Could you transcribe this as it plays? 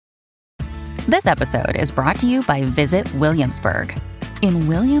This episode is brought to you by Visit Williamsburg. In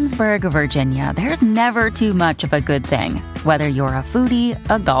Williamsburg, Virginia, there's never too much of a good thing. Whether you're a foodie,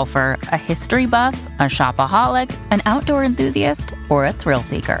 a golfer, a history buff, a shopaholic, an outdoor enthusiast, or a thrill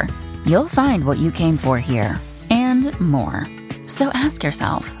seeker, you'll find what you came for here and more. So ask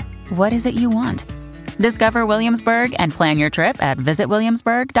yourself, what is it you want? Discover Williamsburg and plan your trip at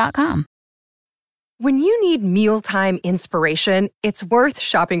visitwilliamsburg.com. When you need mealtime inspiration, it's worth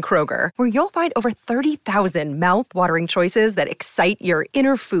shopping Kroger, where you'll find over 30,000 mouth-watering choices that excite your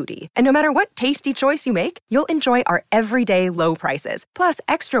inner foodie. And no matter what tasty choice you make, you'll enjoy our everyday low prices, plus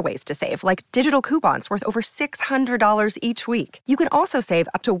extra ways to save, like digital coupons worth over $600 each week. You can also save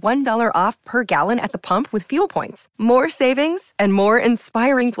up to $1 off per gallon at the pump with fuel points. More savings and more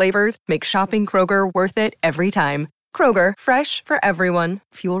inspiring flavors make shopping Kroger worth it every time. Kroger, fresh for everyone.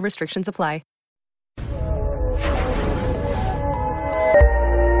 Fuel restrictions apply.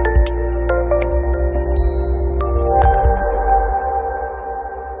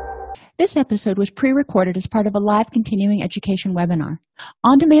 This episode was pre-recorded as part of a live continuing education webinar.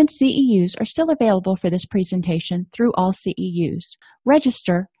 On-demand CEUs are still available for this presentation through All CEUs.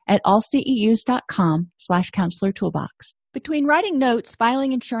 Register at allceus.com/counselor toolbox. Between writing notes,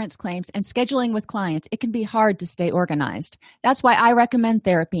 filing insurance claims, and scheduling with clients, it can be hard to stay organized. That's why I recommend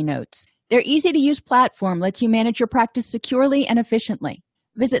Therapy Notes. Their easy-to-use platform lets you manage your practice securely and efficiently.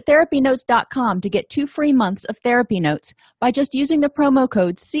 Visit therapynotes.com to get 2 free months of Therapy Notes by just using the promo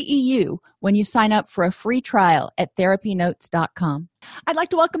code CEU when you sign up for a free trial at therapynotes.com. I'd like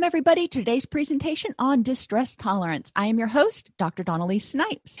to welcome everybody to today's presentation on distress tolerance. I am your host, Dr. Dawn-Elise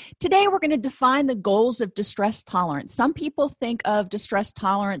Snipes. Today, we're going to define the goals of distress tolerance. Some people think of distress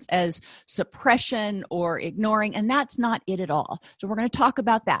tolerance as suppression or ignoring, and that's not it at all. So we're going to talk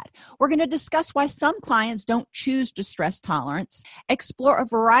about that. We're going to discuss why some clients don't choose distress tolerance, explore a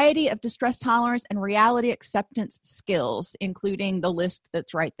variety of distress tolerance and reality acceptance skills, including the list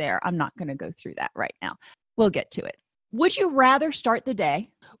that's right there. I'm not going to go through that right now. We'll get to it. Would you rather start the day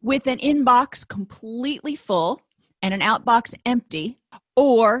with an inbox completely full and an outbox empty,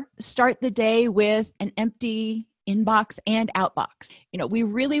 or start the day with an empty inbox and outbox? We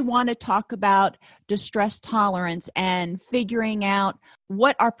really want to talk about distress tolerance and figuring out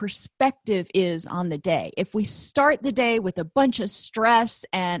what our perspective is on the day. If we start the day with a bunch of stress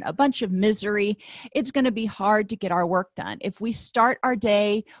and a bunch of misery, it's going to be hard to get our work done. If we start our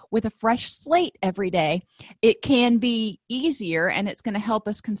day with a fresh slate every day, it can be easier, and it's going to help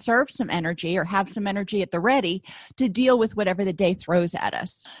us conserve some energy or have some energy at the ready to deal with whatever the day throws at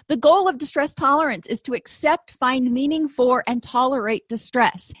us. The goal of distress tolerance is to accept, find meaning for, and tolerate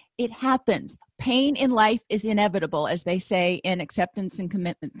distress. It happens. Pain in life is inevitable, as they say in acceptance and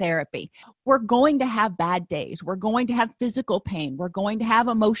commitment therapy. We're going to have bad days. We're going to have physical pain. We're going to have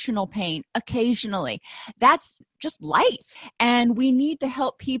emotional pain occasionally. That's just life. And we need to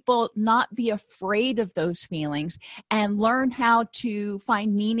help people not be afraid of those feelings and learn how to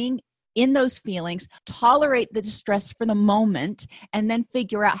find meaning in those feelings, tolerate the distress for the moment, and then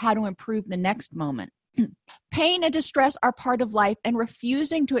figure out how to improve the next moment. Pain and distress are part of life, and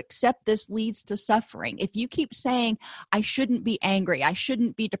refusing to accept this leads to suffering. If you keep saying, I shouldn't be angry, I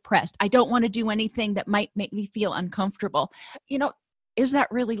shouldn't be depressed, I don't want to do anything that might make me feel uncomfortable, is that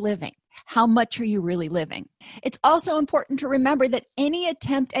really living? How much are you really living? It's also important to remember that any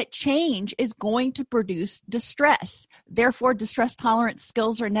attempt at change is going to produce distress. Therefore, distress tolerance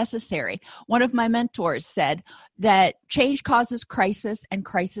skills are necessary. One of my mentors said that change causes crisis and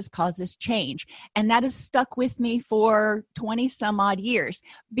crisis causes change. And that has stuck with me for 20 some odd years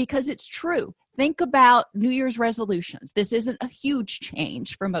because it's true. Think about New Year's resolutions. This isn't a huge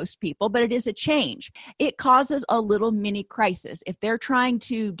change for most people, but it is a change. It causes a little mini crisis. If they're trying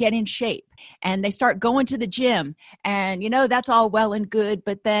to get in shape and they start going to the gym and, that's all well and good,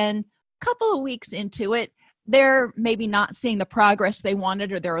 but then a couple of weeks into it, they're maybe not seeing the progress they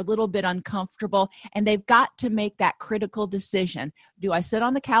wanted, or they're a little bit uncomfortable, and they've got to make that critical decision. Do I sit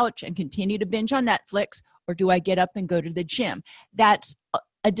on the couch and continue to binge on Netflix, or do I get up and go to the gym? That's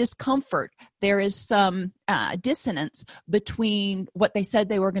a discomfort. There is some dissonance between what they said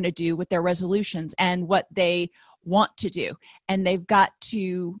they were going to do with their resolutions and what they want to do. And they've got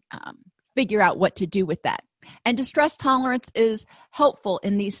to figure out what to do with that. And distress tolerance is helpful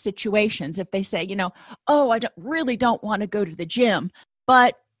in these situations. If they say, I really don't want to go to the gym,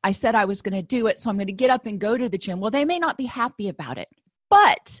 but I said I was going to do it, so I'm going to get up and go to the gym. Well, they may not be happy about it.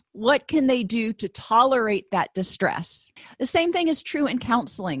 But what can they do to tolerate that distress? The same thing is true in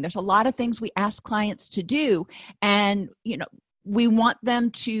counseling. There's a lot of things we ask clients to do. And, We want them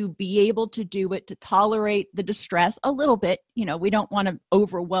to be able to do it, to tolerate the distress a little bit. We don't want to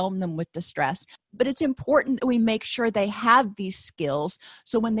overwhelm them with distress, but it's important that we make sure they have these skills.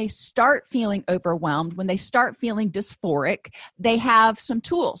 So when they start feeling overwhelmed, when they start feeling dysphoric, they have some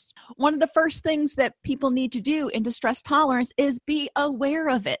tools. One of the first things that people need to do in distress tolerance is be aware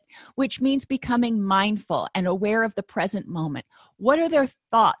of it, which means becoming mindful and aware of the present moment. What are their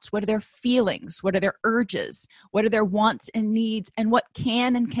thoughts? What are their feelings? What are their urges? What are their wants and needs? And what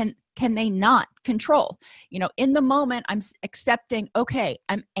can and can they not control? In the moment, I'm accepting, okay,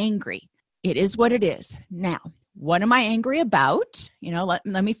 I'm angry. It is what it is. Now, what am I angry about? Let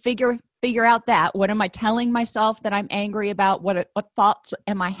me figure out that. What am I telling myself that I'm angry about? What thoughts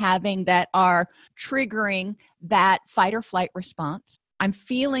am I having that are triggering that fight or flight response? I'm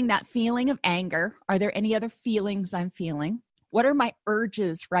feeling that feeling of anger. Are there any other feelings I'm feeling? What are my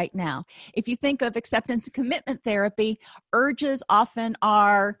urges right now? If you think of acceptance and commitment therapy, urges often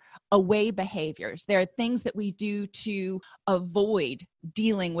are away behaviors. There are things that we do to avoid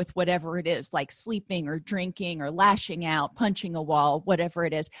dealing with whatever it is, like sleeping or drinking or lashing out, punching a wall, whatever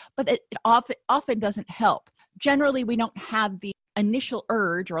it is. But it often doesn't help. Generally, we don't have the initial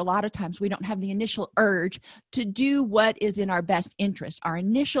urge, or a lot of times we don't have the initial urge to do what is in our best interest. Our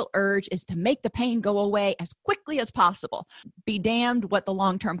initial urge is to make the pain go away as quickly as possible. Be damned what the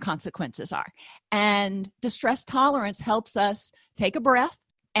long-term consequences are. And distress tolerance helps us take a breath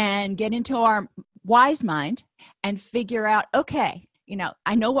and get into our wise mind and figure out, okay,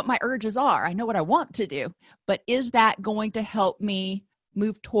 I know what my urges are. I know what I want to do, but is that going to help me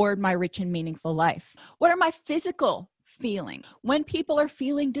move toward my rich and meaningful life? What are my physical feeling? When people are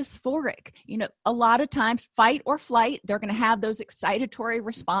feeling dysphoric, a lot of times fight or flight, they're going to have those excitatory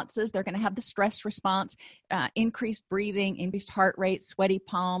responses. They're going to have the stress response, increased breathing, increased heart rate, sweaty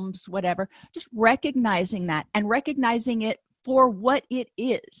palms, whatever. Just recognizing that and recognizing it for what it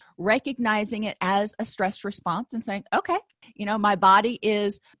is, recognizing it as a stress response and saying, okay, my body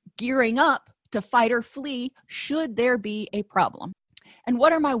is gearing up to fight or flee should there be a problem. And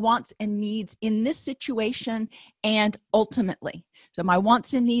what are my wants and needs in this situation and ultimately? So my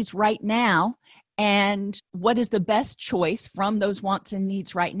wants and needs right now, and what is the best choice from those wants and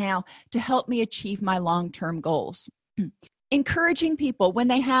needs right now to help me achieve my long-term goals? Encouraging people when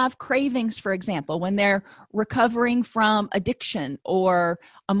they have cravings, for example, when they're recovering from addiction or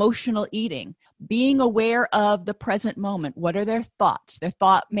emotional eating, being aware of the present moment. What are their thoughts? Their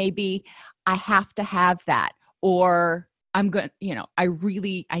thought may be, I have to have that, or I'm going,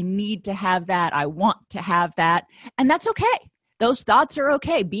 I need to have that. I want to have that. And that's okay. Those thoughts are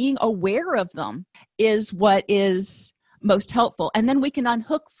okay. Being aware of them is what is most helpful. And then we can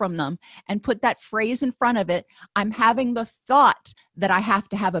unhook from them and put that phrase in front of it. I'm having the thought that I have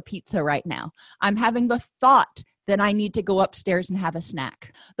to have a pizza right now. I'm having the thought that I need to go upstairs and have a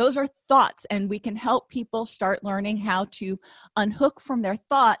snack. Those are thoughts, and we can help people start learning how to unhook from their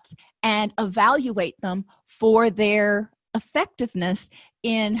thoughts and evaluate them for their effectiveness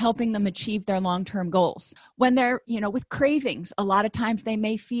in helping them achieve their long-term goals. When they're, with cravings, a lot of times they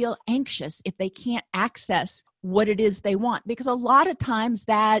may feel anxious if they can't access what it is they want, because a lot of times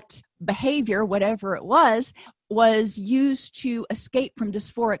that behavior, whatever it was used to escape from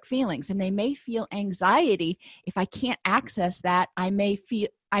dysphoric feelings. And they may feel anxiety. If I can't access that, I may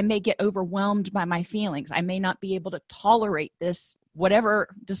get overwhelmed by my feelings. I may not be able to tolerate this, whatever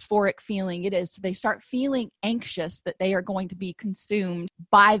dysphoric feeling it is. So they start feeling anxious that they are going to be consumed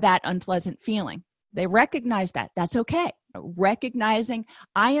by that unpleasant feeling. They recognize that. That's okay. Recognizing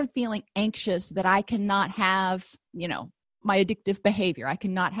I am feeling anxious that I cannot have, my addictive behavior. I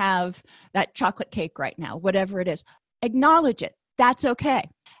cannot have that chocolate cake right now, whatever it is. Acknowledge it. That's okay.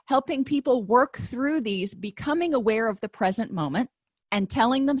 Helping people work through these, becoming aware of the present moment, and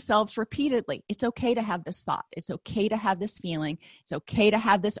telling themselves repeatedly, it's okay to have this thought. It's okay to have this feeling. It's okay to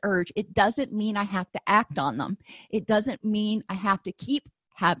have this urge. It doesn't mean I have to act on them. It doesn't mean I have to keep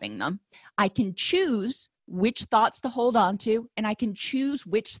having them. I can choose which thoughts to hold on to, and I can choose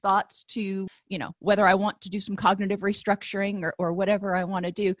which thoughts to, whether I want to do some cognitive restructuring or whatever I want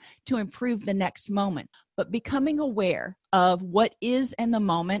to do to improve the next moment. But becoming aware of what is in the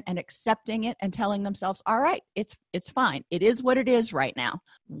moment and accepting it and telling themselves, all right, it's fine. It is what it is right now.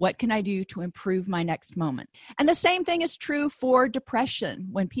 What can I do to improve my next moment? And the same thing is true for depression.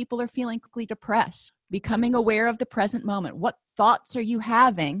 When people are feeling quickly depressed, becoming aware of the present moment. What thoughts are you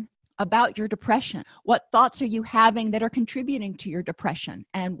having about your depression? What thoughts are you having that are contributing to your depression?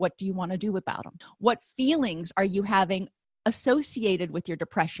 And what do you want to do about them? What feelings are you having associated with your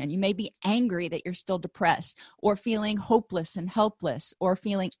depression. You may be angry that you're still depressed, or feeling hopeless and helpless, or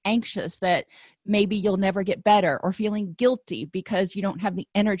feeling anxious that maybe you'll never get better, or feeling guilty because you don't have the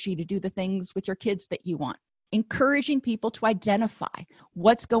energy to do the things with your kids that you want. Encouraging people to identify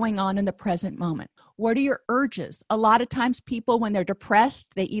what's going on in the present moment. What are your urges? A lot of times people, when they're depressed,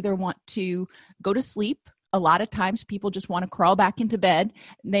 they either want to go to sleep. A lot of times people just want to crawl back into bed.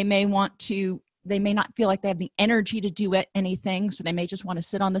 They may not feel like they have the energy to do anything, so they may just want to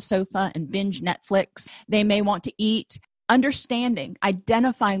sit on the sofa and binge Netflix. They may want to eat. Understanding,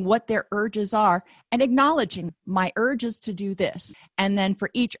 identifying what their urges are, and acknowledging my urges to do this. And then for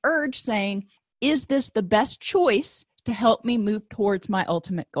each urge saying, is this the best choice to help me move towards my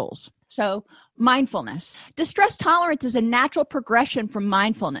ultimate goals? So, mindfulness. Distress tolerance is a natural progression from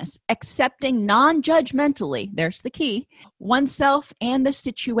mindfulness, accepting non-judgmentally, there's the key, oneself and the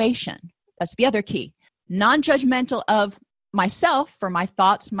situation. That's the other key. Non-judgmental of myself for my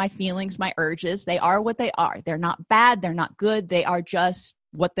thoughts, my feelings, my urges. They are what they are. They're not bad. They're not good. They are just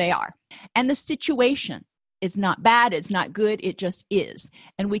what they are. And the situation. It's not bad, it's not good, it just is.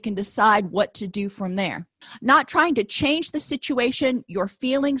 And we can decide what to do from there. Not trying to change the situation, your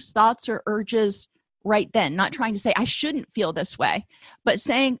feelings, thoughts, or urges right then. Not trying to say, I shouldn't feel this way, but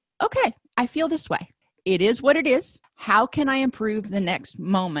saying, okay, I feel this way. It is what it is. How can I improve the next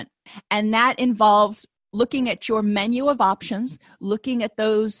moment? And that involves looking at your menu of options, looking at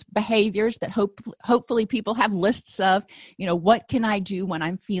those behaviors that hopefully people have lists of, what can I do when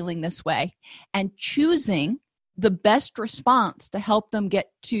I'm feeling this way? And choosing the best response to help them get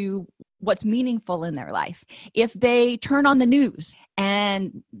to what's meaningful in their life. If they turn on the news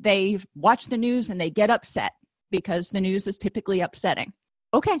and they watch the news and they get upset because the news is typically upsetting,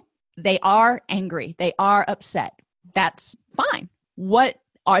 okay, they are angry, they are upset. That's fine. What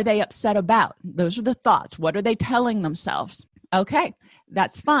are they upset about? Those are the thoughts. What are they telling themselves? Okay,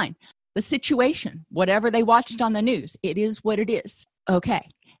 that's fine. The situation, whatever they watched on the news, it is what it is. Okay,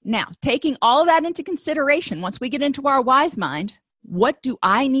 now taking all that into consideration, once we get into our wise mind, what do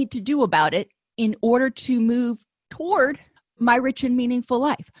I need to do about it in order to move toward my rich and meaningful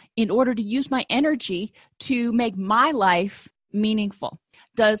life, in order to use my energy to make my life meaningful?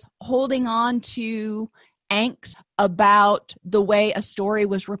 Does holding on to angst about the way a story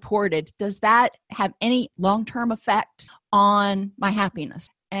was reported, does that have any long-term effect on my happiness?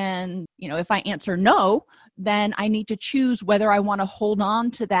 And, if I answer no, then I need to choose whether I want to hold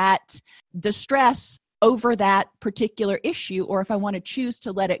on to that distress over that particular issue, or if I want to choose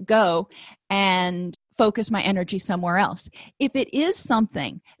to let it go and focus my energy somewhere else. If it is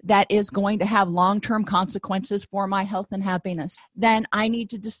something that is going to have long-term consequences for my health and happiness, then I need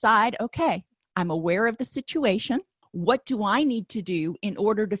to decide, okay, I'm aware of the situation. What do I need to do in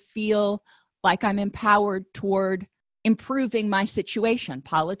order to feel like I'm empowered toward improving my situation?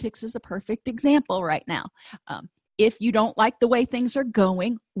 Politics is a perfect example right now. If you don't like the way things are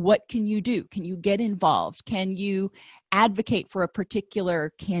going, what can you do? Can you get involved? Can you advocate for a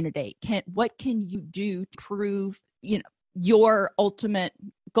particular candidate? What can you do to prove, your ultimate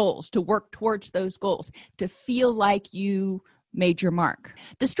goals, to work towards those goals, to feel like you made your mark?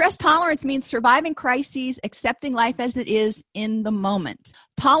 Distress tolerance means surviving crises, accepting life as it is in the moment.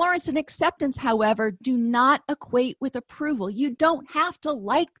 Tolerance and acceptance, however, do not equate with approval. You don't have to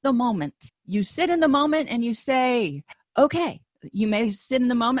like the moment. You sit in the moment and you say, okay. You may sit in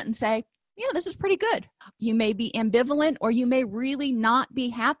the moment and say, yeah, this is pretty good. You may be ambivalent, or you may really not be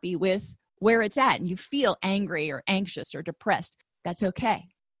happy with where it's at, and you feel angry or anxious or depressed. That's okay.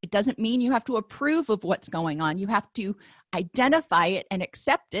 It doesn't mean you have to approve of what's going on. You have to identify it and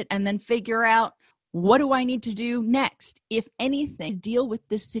accept it, and then figure out, what do I need to do next, if anything, to deal with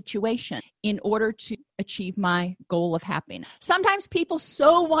this situation in order to achieve my goal of happiness. Sometimes people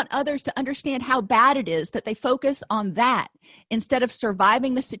so want others to understand how bad it is that they focus on that instead of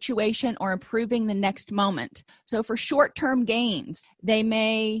surviving the situation or improving the next moment. So for short-term gains, they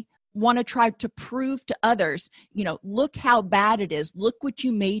may want to try to prove to others, look how bad it is. Look what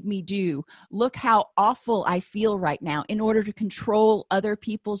you made me do. Look how awful I feel right now, in order to control other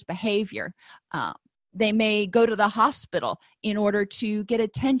people's behavior. They may go to the hospital in order to get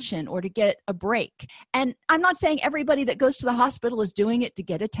attention or to get a break. And I'm not saying everybody that goes to the hospital is doing it to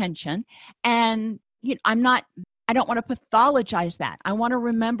get attention. And I don't want to pathologize that. I want to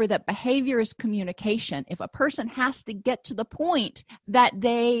remember that behavior is communication. If a person has to get to the point that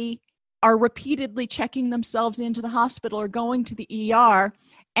they are repeatedly checking themselves into the hospital or going to the ER,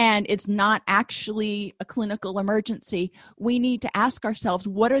 and it's not actually a clinical emergency, we need to ask ourselves,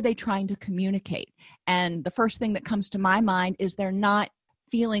 what are they trying to communicate? And the first thing that comes to my mind is they're not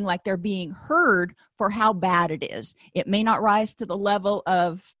feeling like they're being heard for how bad it is. It may not rise to the level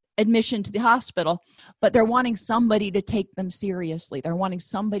of admission to the hospital, but they're wanting somebody to take them seriously. They're wanting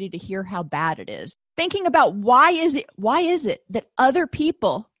somebody to hear how bad it is. Thinking about why is it that other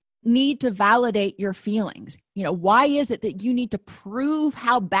people need to validate your feelings? Why is it that you need to prove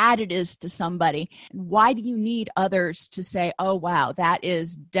how bad it is to somebody? Why do you need others to say, oh, wow, that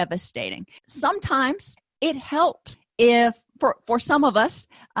is devastating? Sometimes it helps if, for some of us,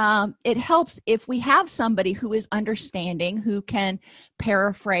 it helps if we have somebody who is understanding, who can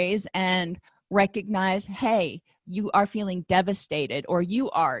paraphrase and recognize, hey, you are feeling devastated, or you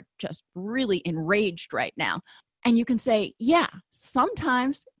are just really enraged right now. And you can say, yeah,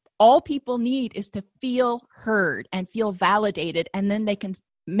 sometimes all people need is to feel heard and feel validated, and then they can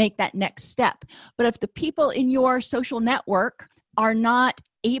make that next step. But if the people in your social network are not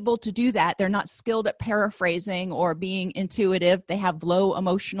able to do that, they're not skilled at paraphrasing or being intuitive, they have low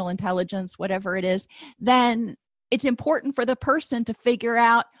emotional intelligence, whatever it is, then it's important for the person to figure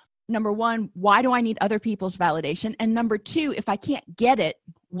out, number one, why do I need other people's validation? And number two, if I can't get it,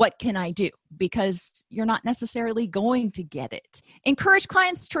 what can I do? Because you're not necessarily going to get it. Encourage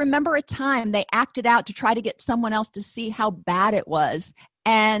clients to remember a time they acted out to try to get someone else to see how bad it was,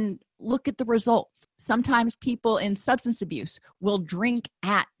 and look at the results. Sometimes people in substance abuse will drink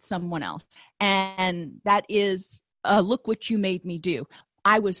at someone else, and that is, look what you made me do.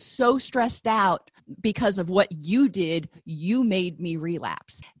 I was so stressed out because of what you did. You made me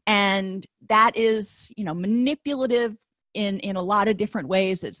relapse. And that is, manipulative in a lot of different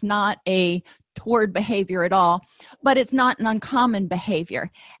ways. It's not a toward behavior at all, but it's not an uncommon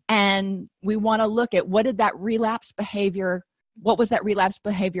behavior. And we want to look at what was that relapse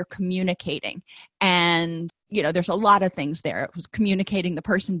behavior communicating? And, there's a lot of things there. It was communicating the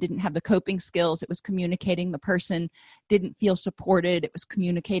person didn't have the coping skills. It was communicating the person didn't feel supported. It was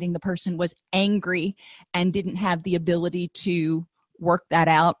communicating the person was angry and didn't have the ability to work that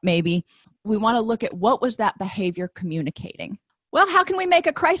out, maybe. We want to look at what was that behavior communicating. Well, how can we make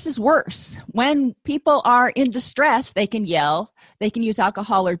a crisis worse? When people are in distress, they can yell, they can use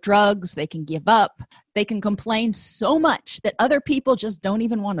alcohol or drugs, they can give up, they can complain so much that other people just don't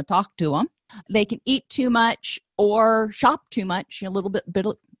even want to talk to them. They can eat too much or shop too much, a little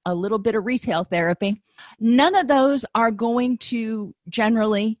bit of retail therapy. None of those are going to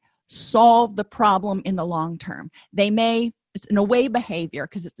generally solve the problem in the long term. It's an away behavior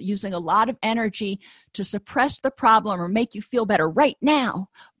because it's using a lot of energy to suppress the problem or make you feel better right now,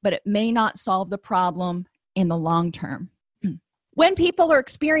 but it may not solve the problem in the long term. When people are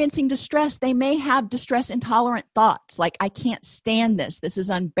experiencing distress, they may have distress intolerant thoughts like, I can't stand this. This is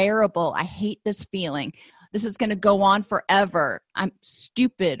unbearable. I hate this feeling. This is going to go on forever. I'm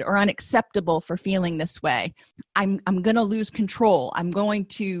stupid or unacceptable for feeling this way. I'm going to lose control. I'm going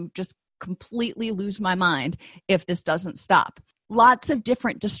to just completely lose my mind if this doesn't stop. Lots of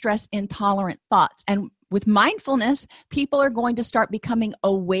different distress intolerant thoughts. And with mindfulness, people are going to start becoming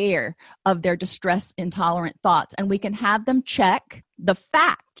aware of their distress intolerant thoughts, and we can have them check the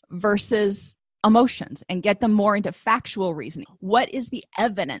fact versus emotions and get them more into factual reasoning. What is the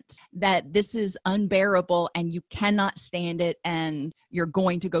evidence that this is unbearable and you cannot stand it and you're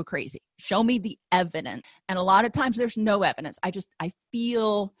going to go crazy? Show me the evidence. And a lot of times there's no evidence. I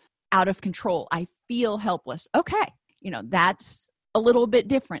feel out of control. I feel helpless. Okay. That's a little bit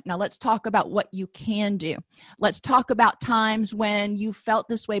different. Now let's talk about what you can do. Let's talk about times when you felt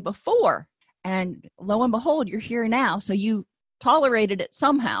this way before, and lo and behold, you're here now. So you tolerated it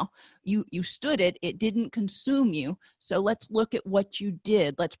somehow. You stood it. It didn't consume you. So let's look at what you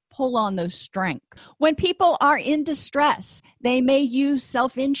did. Let's pull on those strengths. When people are in distress, they may use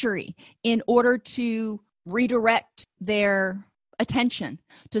self-injury in order to redirect their attention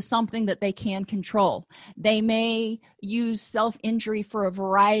to something that they can control. They may use self-injury for a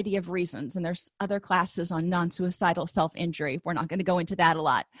variety of reasons, and there's other classes on non-suicidal self-injury. We're not going to go into that a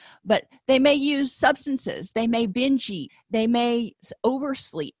lot, but they may use substances. They may binge eat. They may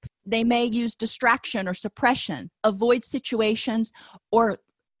oversleep. They may use distraction or suppression, avoid situations, or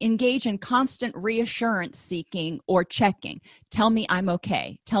engage in constant reassurance seeking or checking. Tell me I'm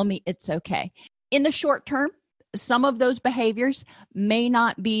okay. Tell me it's okay. In the short term, some of those behaviors may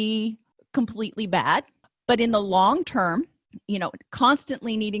not be completely bad, but in the long term,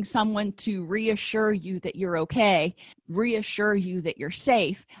 constantly needing someone to reassure you that you're okay, reassure you that you're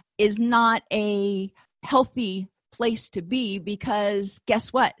safe is not a healthy place to be, because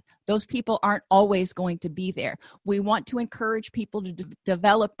guess what? Those people aren't always going to be there. We want to encourage people to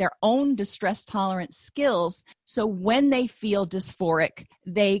develop their own distress tolerance skills, so when they feel dysphoric,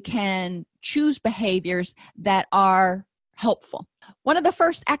 they can choose behaviors that are helpful. One of the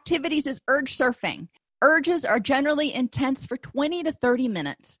first activities is urge surfing. Urges are generally intense for 20 to 30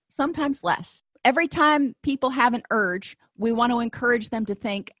 minutes, sometimes less. Every time people have an urge, we want to encourage them to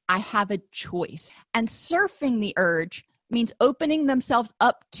think, I have a choice. And surfing the urge means opening themselves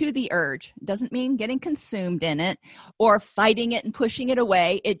up to the urge. It doesn't mean getting consumed in it or fighting it and pushing it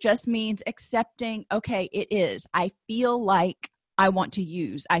away. It just means accepting, okay, it is. I feel like I want to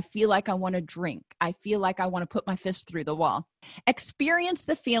use. I feel like I want to drink. I feel like I want to put my fist through the wall. Experience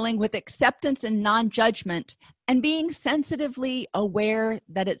the feeling with acceptance and non-judgment and being sensitively aware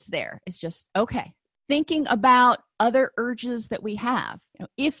that it's there. It's just, okay. Thinking about other urges that we have.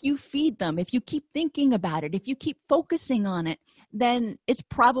 If you feed them, if you keep thinking about it, if you keep focusing on it, then it's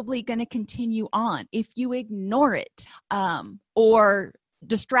probably going to continue on. If you ignore it or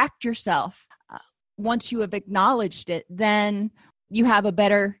distract yourself once you have acknowledged it, then you have a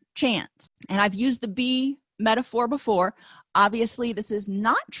better chance. And I've used the bee metaphor before. Obviously, this is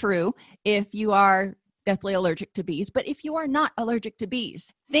not true if you are deathly allergic to bees, but if you are not allergic to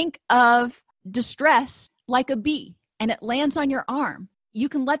bees, think of distress like a bee and it lands on your arm. You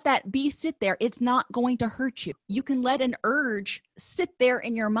can let that bee sit there. It's not going to hurt you. You can let an urge sit there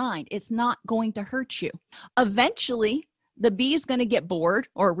in your mind. It's not going to hurt you. Eventually, the bee is going to get bored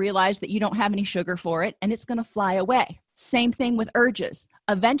or realize that you don't have any sugar for it, and it's going to fly away. Same thing with urges.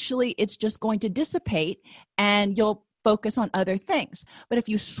 Eventually, it's just going to dissipate, and you'll focus on other things. But if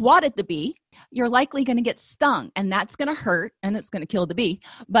you swat at the bee, you're likely going to get stung, and that's going to hurt, and it's going to kill the bee.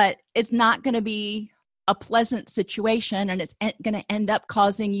 But it's not going to be a pleasant situation, and it's going to end up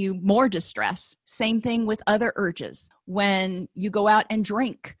causing you more distress. Same thing with other urges. When you go out and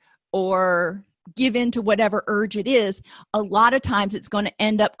drink or give in to whatever urge it is, a lot of times it's going to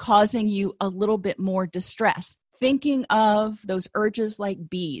end up causing you a little bit more distress. Thinking of those urges like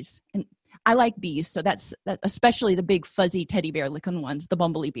bees, and I like bees, so that's especially the big fuzzy teddy bear looking ones, the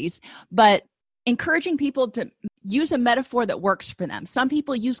bumblebee bees, but encouraging people to use a metaphor that works for them. Some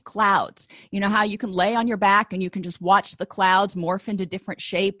people use clouds. You know how you can lay on your back and you can just watch the clouds morph into different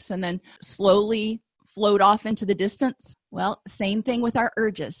shapes and then slowly float off into the distance? Well, same thing with our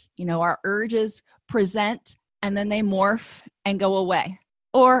urges. Our urges present and then they morph and go away.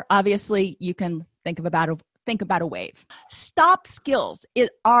 Or obviously you can think about a wave. Stop skills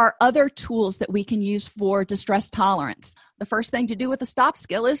are other tools that we can use for distress tolerance. The first thing to do with a stop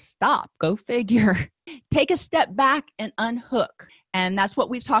skill is stop. Go figure. Take a step back and unhook. And that's what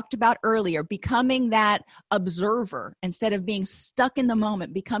we've talked about earlier, becoming that observer instead of being stuck in the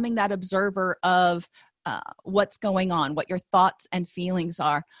moment, becoming that observer of what's going on, what your thoughts and feelings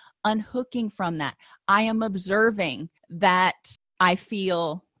are, unhooking from that. I am observing that I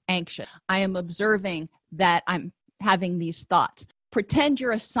feel anxious. I am observing that I'm having these thoughts. Pretend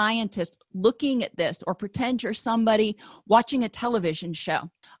you're a scientist looking at this, or pretend you're somebody watching a television show.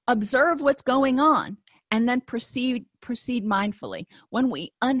 Observe what's going on and then proceed mindfully. When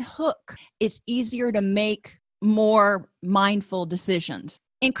we unhook, it's easier to make more mindful decisions.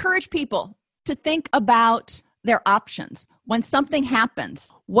 Encourage people to think about their options. When something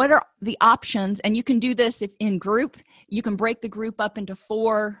happens, what are the options? And you can do this if in group. You can break the group up into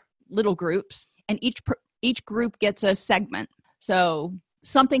 4 little groups, and each group gets a segment. So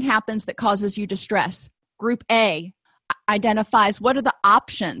something happens that causes you distress. Group A identifies what are the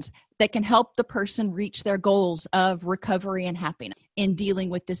options that can help the person reach their goals of recovery and happiness in dealing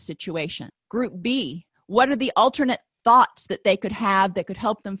with this situation. Group B, what are the alternate thoughts that they could have that could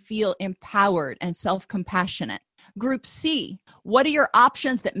help them feel empowered and self-compassionate? Group C, what are your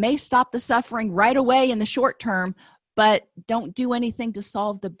options that may stop the suffering right away in the short term, but don't do anything to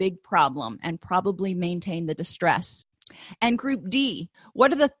solve the big problem and probably maintain the distress? And Group D,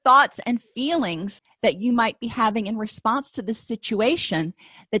 what are the thoughts and feelings that you might be having in response to this situation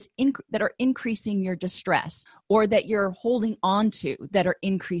that are increasing your distress, or that you're holding on to that are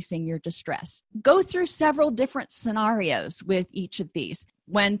increasing your distress? Go through several different scenarios with each of these.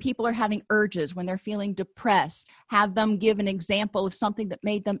 When people are having urges, when they're feeling depressed, have them give an example of something that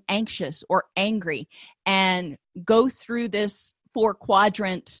made them anxious or angry, and go through this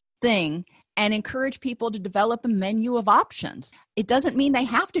 4-quadrant thing and encourage people to develop a menu of options. It doesn't mean they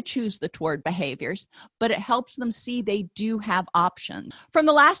have to choose the toward behaviors, but it helps them see they do have options. From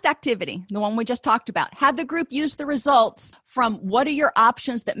the last activity, the one we just talked about, have the group use the results from what are your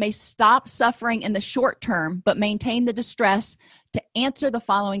options that may stop suffering in the short term but maintain the distress to answer the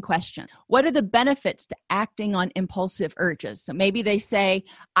following question. What are the benefits to acting on impulsive urges? So maybe they say,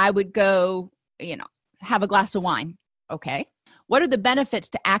 I would go, have a glass of wine. Okay. What are the benefits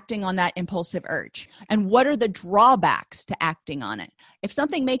to acting on that impulsive urge? And what are the drawbacks to acting on it? If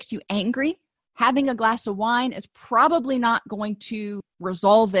something makes you angry, having a glass of wine is probably not going to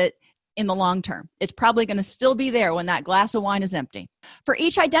resolve it in the long term. It's probably going to still be there when that glass of wine is empty. For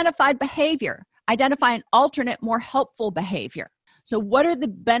each identified behavior, identify an alternate, more helpful behavior. So what are the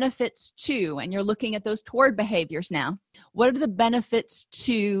benefits to, and you're looking at those toward behaviors now, what are the benefits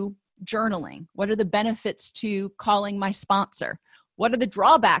to journaling? What are the benefits to calling my sponsor? What are the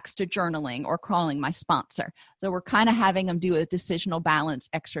drawbacks to journaling or calling my sponsor? So we're kind of having them do a decisional balance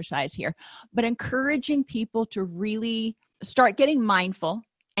exercise here, but encouraging people to really start getting mindful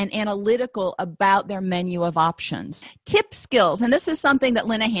and analytical about their menu of options. Tip skills, and this is something that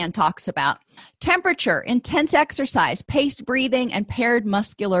Linehan talks about. Temperature, intense exercise, paced breathing, and paired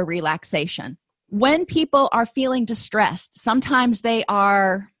muscular relaxation. When people are feeling distressed, sometimes they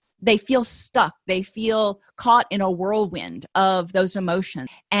feel stuck. They feel caught in a whirlwind of those emotions.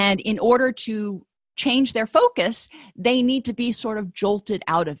 And in order to change their focus, they need to be sort of jolted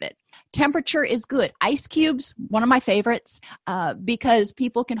out of it. Temperature is good. Ice cubes, one of my favorites, because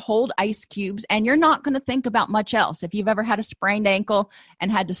people can hold ice cubes and you're not going to think about much else. If you've ever had a sprained ankle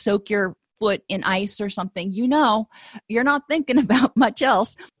and had to soak your foot in ice or something, you know, you're not thinking about much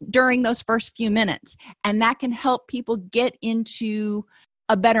else during those first few minutes. And that can help people get into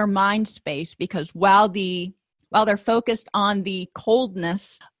a better mind space, because while they're focused on the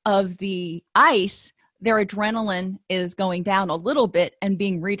coldness of the ice, their adrenaline is going down a little bit and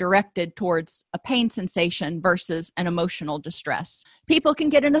being redirected towards a pain sensation versus an emotional distress. People can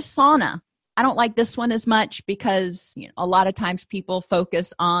get in a sauna. I don't like this one as much because a lot of times people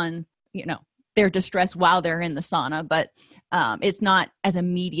focus on their distress while they're in the sauna, but it's not as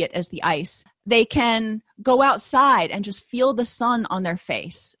immediate as the ice. They can go outside and just feel the sun on their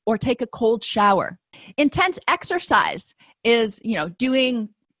face or take a cold shower. Intense exercise is, doing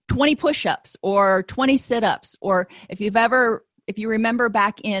 20 push-ups or 20 sit-ups, or if you remember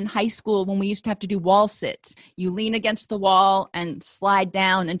back in high school when we used to have to do wall sits, you lean against the wall and slide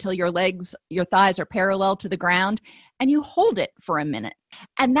down until your thighs are parallel to the ground, and you hold it for a minute.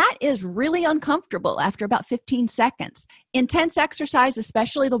 And that is really uncomfortable after about 15 seconds. Intense exercise,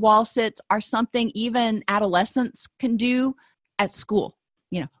 especially the wall sits, are something even adolescents can do at school.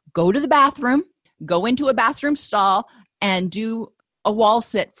 Go to the bathroom, go into a bathroom stall, and do a wall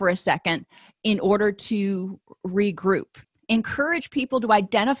sit for a second in order to regroup. Encourage people to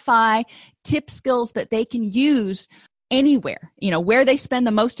identify tip skills that they can use anywhere, where they spend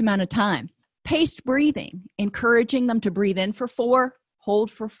the most amount of time. Paced breathing, encouraging them to breathe in for 4,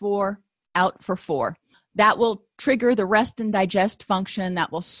 hold for 4, out for 4. That will trigger the rest and digest function.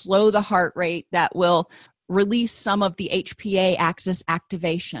 That will slow the heart rate. That will release some of the HPA axis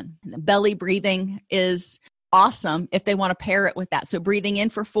activation. And the belly breathing is awesome if they want to pair it with that. So breathing in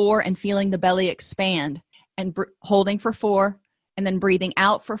for 4 and feeling the belly expand, and holding for 4, and then breathing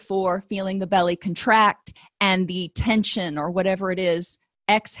out for 4, feeling the belly contract and the tension or whatever it is,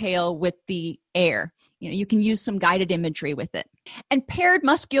 exhale with the air. You can use some guided imagery with it. And paired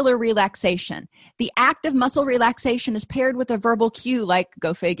muscular relaxation. The act of muscle relaxation is paired with a verbal cue like,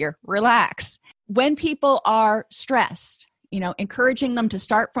 go figure, relax. When people are stressed, encouraging them to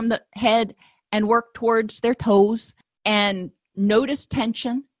start from the head and work towards their toes and notice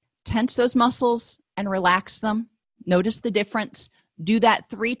tension, tense those muscles and relax them. Notice the difference. Do that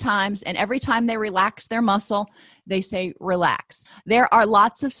 3 times, and every time they relax their muscle, they say relax. There are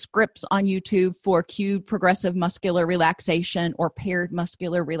lots of scripts on YouTube for cued progressive muscular relaxation or paired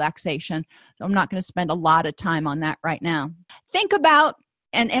muscular relaxation. So I'm not going to spend a lot of time on that right now. Think about,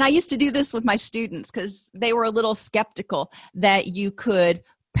 and I used to do this with my students because they were a little skeptical that you could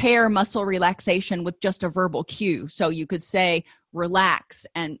pair muscle relaxation with just a verbal cue. So you could say relax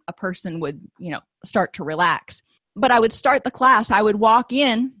and a person would, start to relax. But I would start the class, I would walk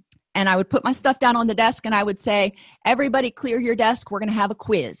in and I would put my stuff down on the desk and I would say, everybody clear your desk, we're going to have a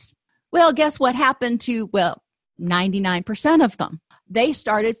quiz. Well, guess what happened to, 99% of them? They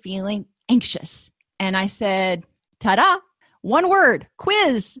started feeling anxious. And I said, ta-da, one word,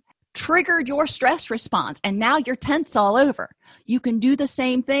 quiz, triggered your stress response. And now you're tense all over. You can do the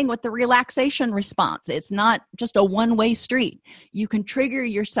same thing with the relaxation response. It's not just a one-way street. You can trigger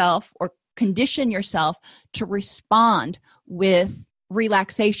yourself or condition yourself to respond with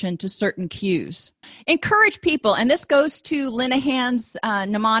relaxation to certain cues. Encourage people, and this goes to Linehan's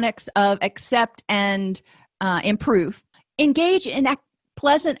mnemonics of accept and improve. Engage in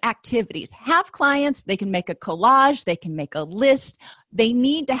pleasant activities. Have clients, they can make a collage, they can make a list. They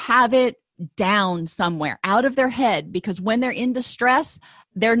need to have it down somewhere out of their head, because when they're in distress,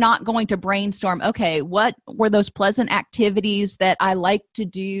 they're not going to brainstorm, okay, what were those pleasant activities that I like to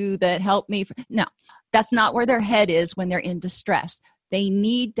do that help me? No, that's not where their head is when they're in distress. they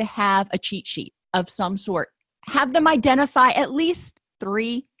need to have a cheat sheet of some sort. Have them identify at least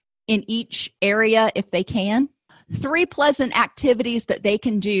 3 in each area if they can. 3 pleasant activities that they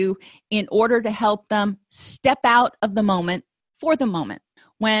can do in order to help them step out of the moment for the moment.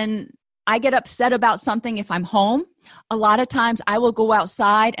 When I get upset about something, if I'm home, a lot of times I will go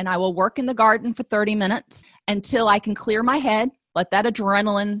outside and I will work in the garden for 30 minutes until I can clear my head, let that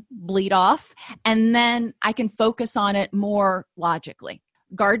adrenaline bleed off, and then I can focus on it more logically.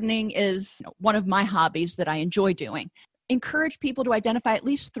 Gardening is one of my hobbies that I enjoy doing. Encourage people to identify at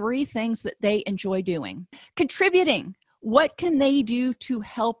least 3 things that they enjoy doing. Contributing. What can they do to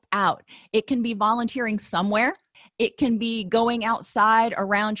help out? It can be volunteering somewhere. It can be going outside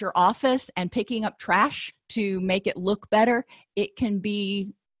around your office and picking up trash to make it look better. It can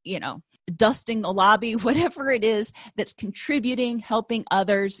be, dusting the lobby, whatever it is that's contributing, helping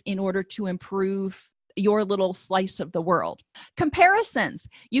others in order to improve your little slice of the world. Comparisons.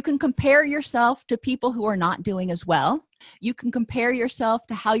 You can compare yourself to people who are not doing as well. You can compare yourself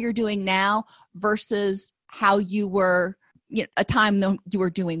to how you're doing now versus how you were a time when you were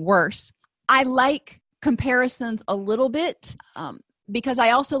doing worse. I like comparisons a little bit because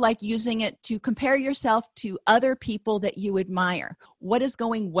I also like using it to compare yourself to other people that you admire. What is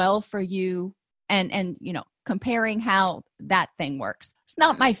going well for you and comparing how that thing works. It's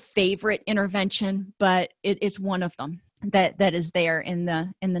not my favorite intervention, but it's one of them that is there in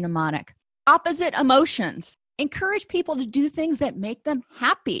the mnemonic. Opposite emotions. Encourage people to do things that make them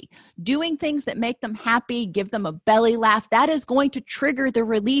happy. Doing things that make them happy, give them a belly laugh. That is going to trigger the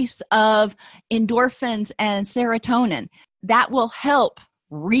release of endorphins and serotonin. That will help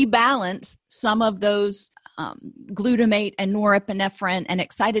rebalance some of those glutamate and norepinephrine and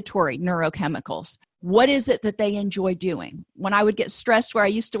excitatory neurochemicals. What is it that they enjoy doing? When I would get stressed where I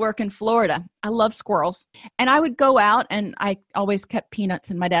used to work in Florida, I love squirrels. And I would go out, and I always kept peanuts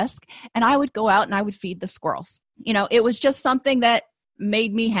in my desk, and I would go out and I would feed the squirrels. It was just something that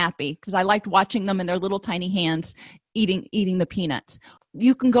made me happy because I liked watching them in their little tiny hands eating the peanuts.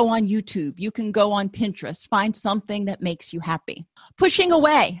 You can go on YouTube. You can go on Pinterest. Find something that makes you happy. Pushing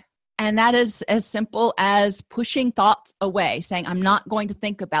away. And that is as simple as pushing thoughts away, saying, I'm not going to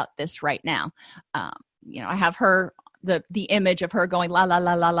think about this right now. I have the image of her going, la, la,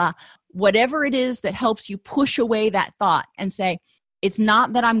 la, la, la. Whatever it is that helps you push away that thought and say, it's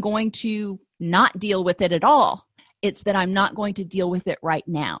not that I'm going to not deal with it at all. It's that I'm not going to deal with it right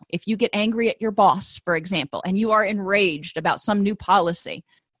now. If you get angry at your boss, for example, and you are enraged about some new policy,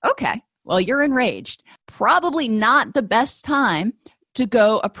 okay, well, you're enraged. Probably not the best time to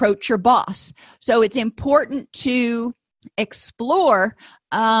go approach your boss. So it's important to explore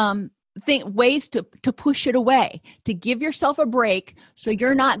ways to push it away, to give yourself a break so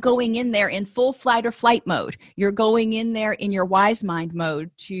you're not going in there in full flight or flight mode. You're going in there in your wise mind mode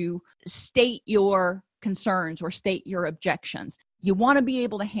to state your concerns or state your objections. You want to be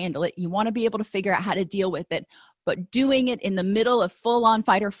able to handle it. You want to be able to figure out how to deal with it. But doing it in the middle of full-on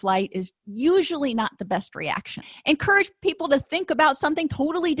fight or flight is usually not the best reaction. Encourage people to think about something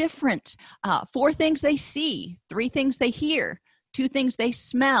totally different. 4 things they see, 3 things they hear, 2 things they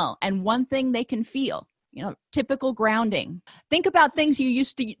smell, and 1 thing they can feel. Typical grounding. Think about things you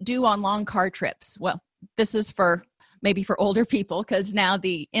used to do on long car trips. Well, this is maybe for older people because now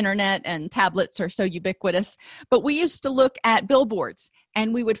the internet and tablets are so ubiquitous. But we used to look at billboards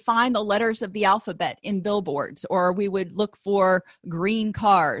and we would find the letters of the alphabet in billboards, or we would look for green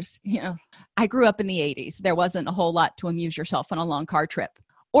cars. I grew up in the 80s. There wasn't a whole lot to amuse yourself on a long car trip.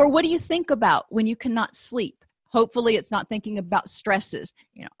 Or what do you think about when you cannot sleep? Hopefully it's not thinking about stresses.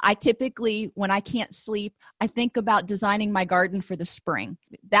 I typically, when I can't sleep, I think about designing my garden for the spring.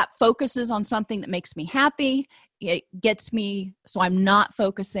 That focuses on something that makes me happy. It gets me, so I'm not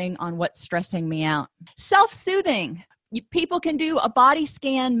focusing on what's stressing me out. Self-soothing. People can do a body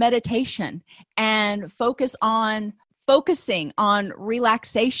scan meditation and focusing on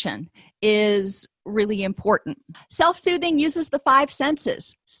relaxation is really important. Self-soothing uses the 5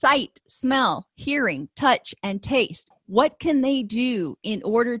 senses: sight, smell, hearing, touch, and taste. What can they do in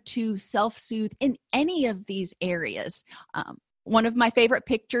order to self-soothe in any of these areas? One of my favorite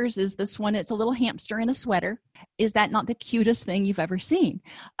pictures is this one. It's a little hamster in a sweater. Is that not the cutest thing you've ever seen?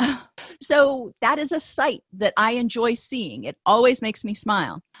 So that is a sight that I enjoy seeing. It always makes me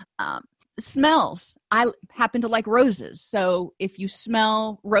smile. Smells. I happen to like roses. So if you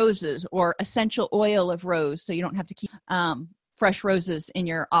smell roses or essential oil of rose, so you don't have to keep fresh roses in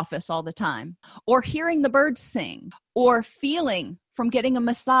your office all the time, or hearing the birds sing, or feeling from getting a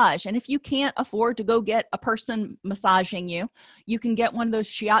massage. And if you can't afford to go get a person massaging you, you can get one of those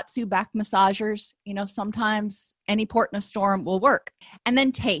shiatsu back massagers. Sometimes any port in a storm will work. And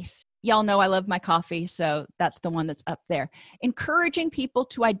then taste. Y'all know I love my coffee, so that's the one that's up there. Encouraging people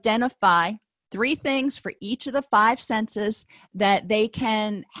to identify 3 things for each of the 5 senses that they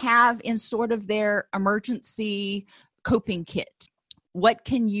can have in sort of their emergency coping kit. What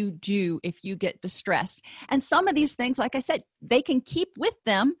can you do if you get distressed? And some of these things, like I said, they can keep with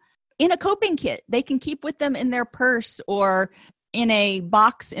them in a coping kit. They can keep with them in their purse or in a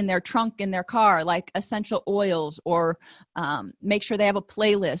box in their trunk in their car, like essential oils, or make sure they have a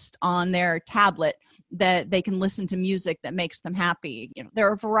playlist on their tablet that they can listen to music that makes them happy. There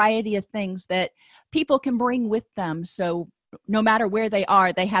are a variety of things that people can bring with them. So no matter where they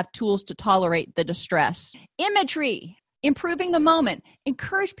are, they have tools to tolerate the distress. Imagery. Improving the moment.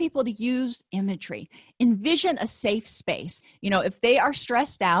 Encourage people to use imagery. Envision a safe space. If they are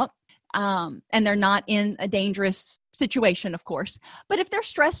stressed out, and they're not in a dangerous situation, of course, but if they're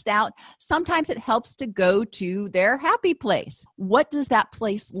stressed out, sometimes it helps to go to their happy place. What does that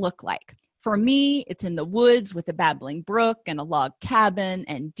place look like? For me, it's in the woods with a babbling brook and a log cabin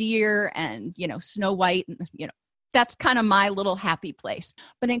and deer and, Snow White. That's kind of my little happy place.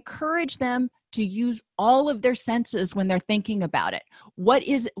 But encourage them to use all of their senses when they're thinking about it. What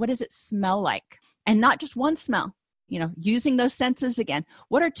does it smell like? And not just one smell, using those senses again.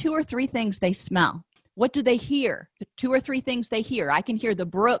 What are 2 or 3 things they smell? What do they hear? The 2 or 3 things they hear. I can hear the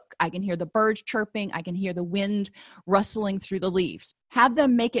brook. I can hear the birds chirping. I can hear the wind rustling through the leaves. Have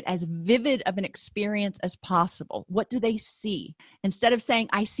them make it as vivid of an experience as possible. What do they see? Instead of saying,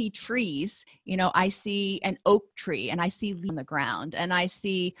 I see trees, I see an oak tree and I see leaves on the ground and I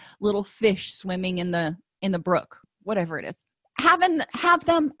see little fish swimming in the brook, whatever it is. Have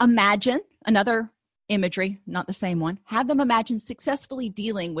them imagine another imagery, not the same one. Have them imagine successfully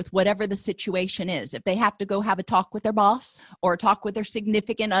dealing with whatever the situation is. If they have to go have a talk with their boss or talk with their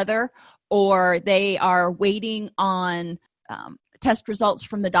significant other, or they are waiting on test results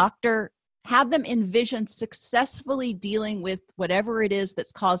from the doctor, have them envision successfully dealing with whatever it is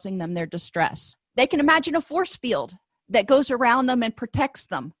that's causing them their distress. They can imagine a force field that goes around them and protects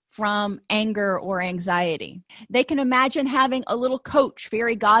them from anger or anxiety. They can imagine having a little coach,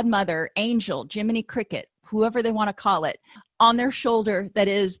 fairy godmother, angel, Jiminy Cricket, whoever they want to call it, on their shoulder that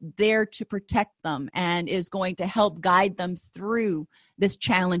is there to protect them and is going to help guide them through this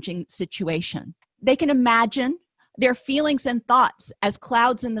challenging situation. They can imagine their feelings and thoughts as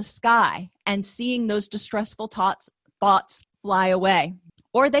clouds in the sky and seeing those distressful thoughts fly away.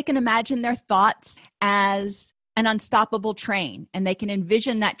 Or they can imagine their thoughts as an unstoppable train, and they can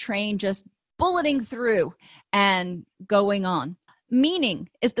envision that train just bulleting through and going on. Meaning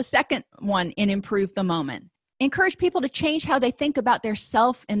is the second one in Improve the Moment. Encourage people to change how they think about their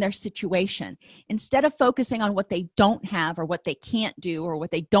self and their situation. Instead of focusing on what they don't have or what they can't do or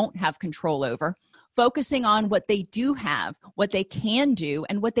what they don't have control over, focusing on what they do have, what they can do,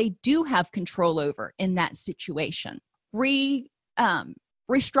 and what they do have control over in that situation.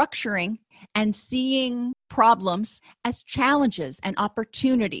 Restructuring and seeing problems as challenges and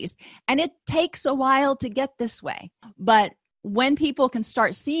opportunities. And it takes a while to get this way. But when people can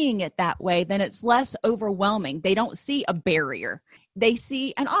start seeing it that way, then it's less overwhelming. They don't see a barrier. They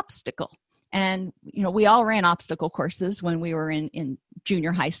see an obstacle. And, we all ran obstacle courses when we were in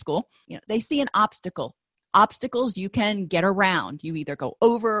junior high school. They see an obstacle. Obstacles you can get around. You either go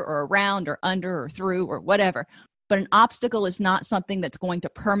over or around or under or through or whatever. But an obstacle is not something that's going to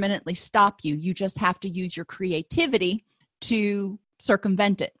permanently stop you. You just have to use your creativity to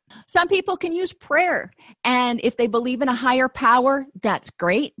circumvent it. Some people can use prayer. And if they believe in a higher power, that's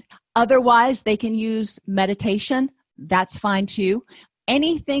great. Otherwise, they can use meditation. That's fine too.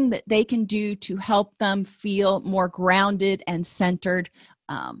 Anything that they can do to help them feel more grounded and centered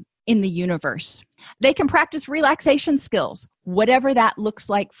in the universe. They can practice relaxation skills, whatever that looks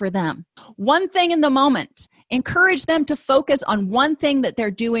like for them. One thing in the moment. Encourage them to focus on one thing that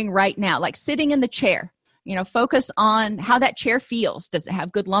they're doing right now, like sitting in the chair. Focus on how that chair feels. Does it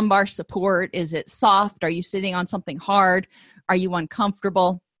have good lumbar support? Is it soft? Are you sitting on something hard? Are you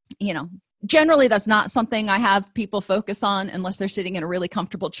uncomfortable? Generally, that's not something I have people focus on unless they're sitting in a really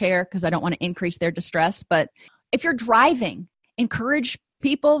comfortable chair because I don't want to increase their distress. But if you're driving, encourage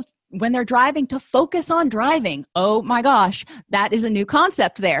people when they're driving to focus on driving. Oh my gosh, that is a new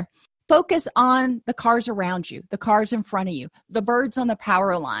concept there. Focus on the cars around you, the cars in front of you, the birds on the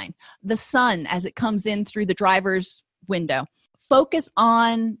power line, the sun as it comes in through the driver's window. Focus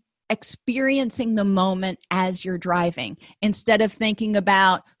on experiencing the moment as you're driving instead of thinking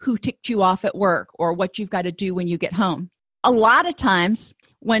about who ticked you off at work or what you've got to do when you get home. A lot of times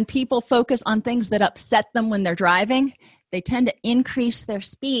when people focus on things that upset them when they're driving, they tend to increase their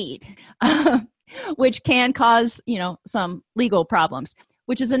speed, which can cause, some legal problems,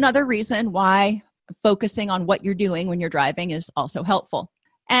 which is another reason why focusing on what you're doing when you're driving is also helpful.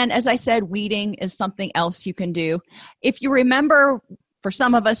 And as I said, weeding is something else you can do. If you remember, for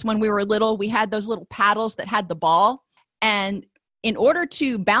some of us when we were little, we had those little paddles that had the ball. And in order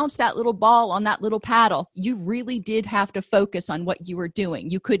to bounce that little ball on that little paddle, you really did have to focus on what you were doing.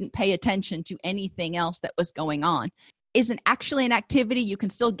 You couldn't pay attention to anything else that was going on. Isn't actually an activity. You can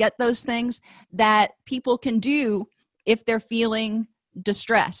still get those things that people can do if they're feeling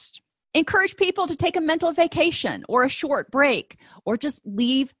distressed. Encourage people to take a mental vacation or a short break or just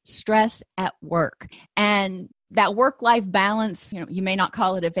leave stress at work. And that work-life balance, you may not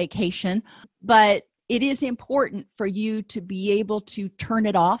call it a vacation, but it is important for you to be able to turn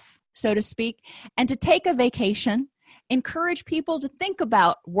it off, so to speak, and to take a vacation. Encourage people to think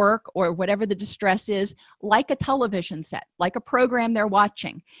about work or whatever the distress is like a television set, like a program they're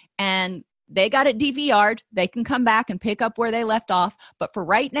watching. And they got it DVR'd. They can come back and pick up where they left off. But for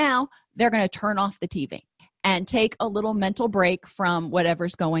right now, they're going to turn off the TV and take a little mental break from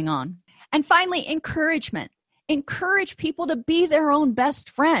whatever's going on. And finally, encouragement. Encourage people to be their own best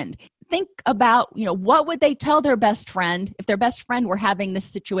friend. Think about, what would they tell their best friend if their best friend were having this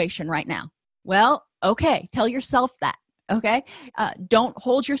situation right now? Well, okay, tell yourself that, okay? Don't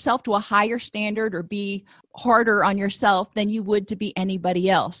hold yourself to a higher standard or be harder on yourself than you would to be anybody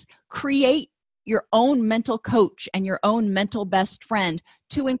else. Create your own mental coach and your own mental best friend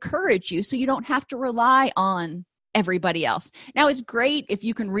to encourage you so you don't have to rely on everybody else. Now, it's great if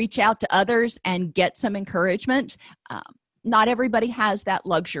you can reach out to others and get some encouragement. Not everybody has that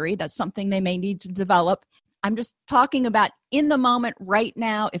luxury. That's something they may need to develop. I'm just talking about in the moment right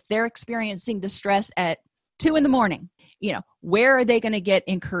now, if they're experiencing distress at 2 a.m, where are they going to get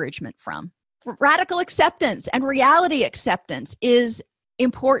encouragement from? Radical acceptance and reality acceptance is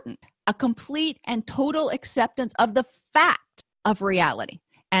important. A complete and total acceptance of the fact of reality,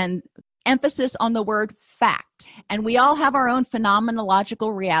 and emphasis on the word fact. And we all have our own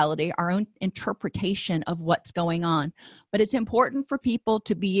phenomenological reality, our own interpretation of what's going on. But it's important for people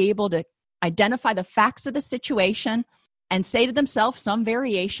to be able to identify the facts of the situation and say to themselves some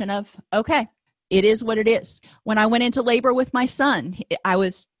variation of, okay, it is what it is. When I went into labor with my son, I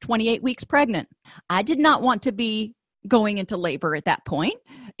was 28 weeks pregnant. I did not want to be going into labor at that point.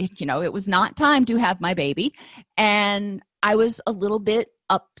 It was not time to have my baby. And I was a little bit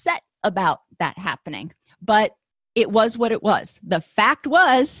upset about that happening. But it was what it was. The fact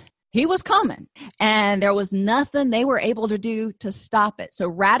was, he was coming. And there was nothing they were able to do to stop it. So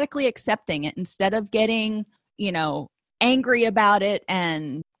radically accepting it instead of getting, angry about it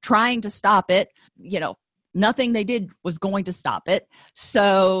and trying to stop it, nothing they did was going to stop it.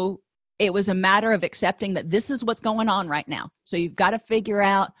 So it was a matter of accepting that this is what's going on right now. So you've got to figure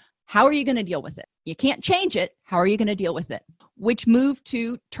out, how are you going to deal with it? You can't change it. How are you going to deal with it? Which moved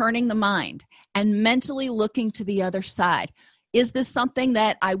to turning the mind and mentally looking to the other side. Is this something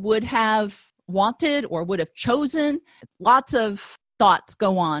that I would have wanted or would have chosen? Lots of thoughts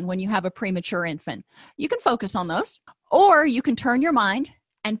go on when you have a premature infant. You can focus on those, or you can turn your mind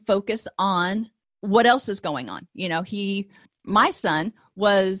and focus on what else is going on. My son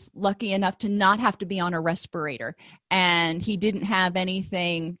was lucky enough to not have to be on a respirator, and he didn't have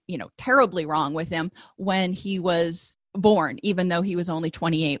anything, terribly wrong with him when he was born, even though he was only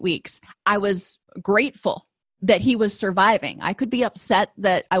 28 weeks. I was grateful that he was surviving. I could be upset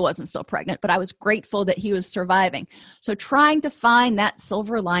that I wasn't still pregnant, but I was grateful that he was surviving. So trying to find that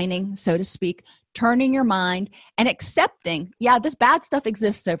silver lining, so to speak, turning your mind and accepting, this bad stuff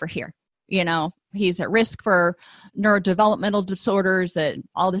exists over here. He's at risk for neurodevelopmental disorders and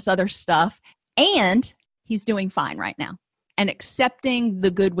all this other stuff. And he's doing fine right now. And accepting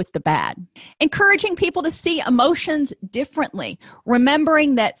the good with the bad. Encouraging people to see emotions differently.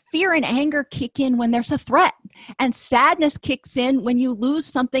 Remembering that fear and anger kick in when there's a threat. And sadness kicks in when you lose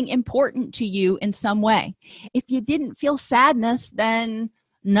something important to you in some way. If you didn't feel sadness, then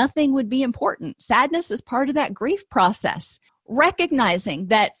nothing would be important. Sadness is part of that grief process. Recognizing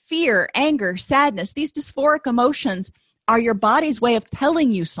that fear, anger, sadness, these dysphoric emotions are your body's way of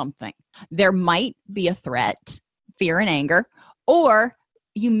telling you something. There might be a threat, fear and anger, or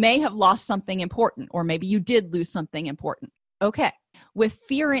you may have lost something important, or maybe you did lose something important. Okay. With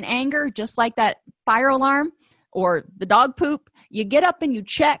fear and anger, just like that fire alarm or the dog poop, you get up and you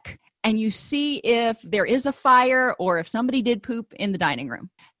check and you see if there is a fire or if somebody did poop in the dining room.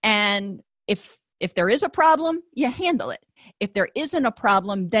 And if there is a problem, you handle it. If there isn't a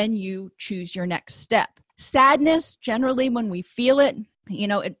problem, then you choose your next step. Sadness, generally when we feel it,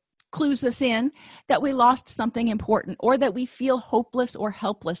 it clues us in that we lost something important or that we feel hopeless or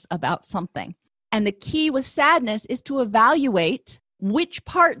helpless about something. And the key with sadness is to evaluate which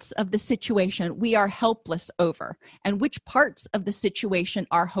parts of the situation we are helpless over and which parts of the situation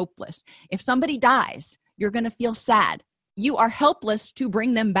are hopeless. If somebody dies, you're going to feel sad. You are helpless to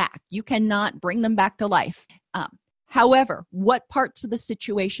bring them back. You cannot bring them back to life. However, what parts of the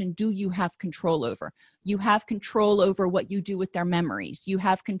situation do you have control over? You have control over what you do with their memories. You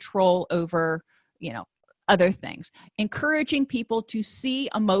have control over, other things. Encouraging people to see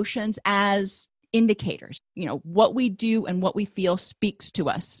emotions as indicators. What we do and what we feel speaks to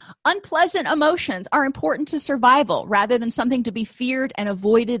us. Unpleasant emotions are important to survival rather than something to be feared and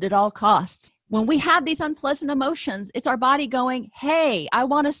avoided at all costs. When we have these unpleasant emotions, it's our body going, hey, I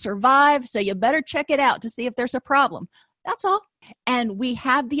want to survive, so you better check it out to see if there's a problem. That's all. And we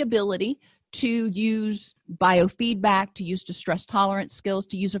have the ability to use biofeedback, to use distress tolerance skills,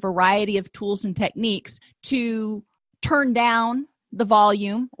 to use a variety of tools and techniques to turn down the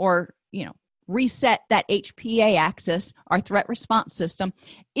volume or, reset that HPA axis, our threat response system,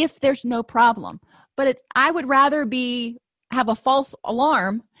 if there's no problem. But I would rather have a false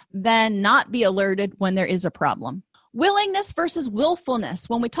alarm than not be alerted when there is a problem. Willingness versus willfulness.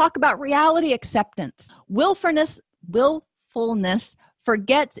 When we talk about reality acceptance, willfulness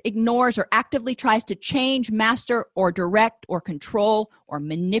forgets, ignores, or actively tries to change, master, or direct, or control, or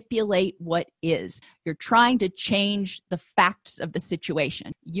manipulate what is. You're trying to change the facts of the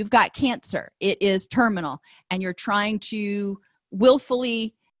situation. You've got cancer. It is terminal. And you're trying to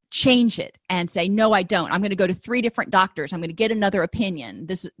willfully change it and say, no, I don't. I'm going to go to 3 different doctors. I'm going to get another opinion.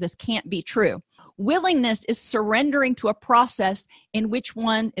 This can't be true. Willingness is surrendering to a process in which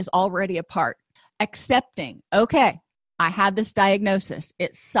one is already a part. Accepting, okay, I have this diagnosis.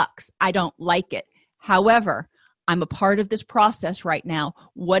 It sucks. I don't like it. However, I'm a part of this process right now.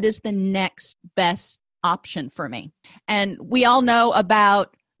 What is the next best option for me? And we all know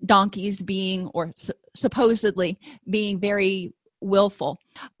about donkeys being, or supposedly being, very willful,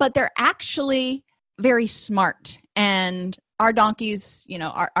 but they're actually very smart. And our donkeys,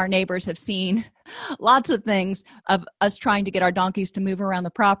 our neighbors have seen lots of things of us trying to get our donkeys to move around the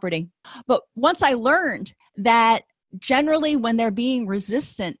property. But once I learned that generally when they're being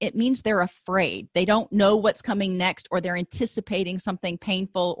resistant, it means they're afraid. They don't know what's coming next, or they're anticipating something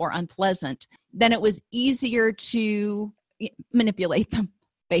painful or unpleasant, then it was easier to manipulate them,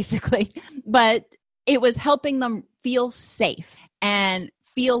 basically. But it was helping them feel safe and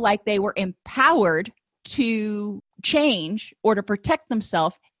feel like they were empowered to change or to protect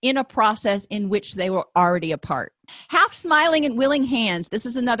themselves in a process in which they were already a part. Half smiling and willing hands. This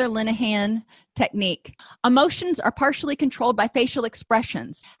is another Linehan technique. Emotions are partially controlled by facial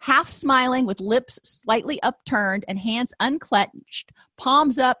expressions. Half smiling with lips slightly upturned and hands unclenched,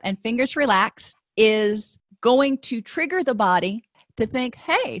 palms up and fingers relaxed, is going to trigger the body to think,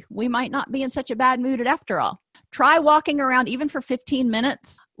 hey, we might not be in such a bad mood after all. Try walking around even for 15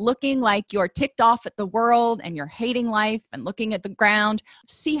 minutes, looking like you're ticked off at the world and you're hating life and looking at the ground.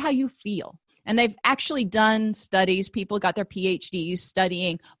 See how you feel. And they've actually done studies. People got their PhDs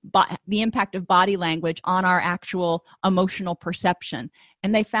studying the impact of body language on our actual emotional perception.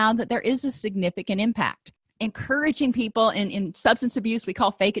 And they found that there is a significant impact. Encouraging people in substance abuse, we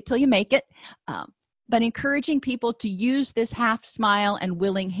call fake it till you make it. But encouraging people to use this half smile and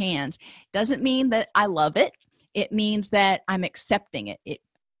willing hands doesn't mean that I love it. It means that I'm accepting it.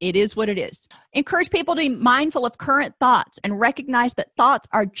 It is what it is. Encourage people to be mindful of current thoughts and recognize that thoughts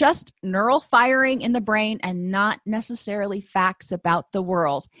are just neural firing in the brain and not necessarily facts about the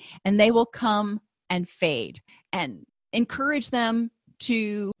world. And they will come and fade. And encourage them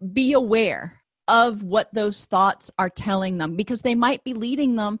to be aware of what those thoughts are telling them, because they might be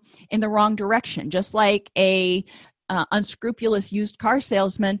leading them in the wrong direction. Just like a unscrupulous used car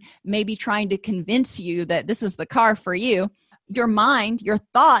salesman may be trying to convince you that this is the car for you. Your mind, your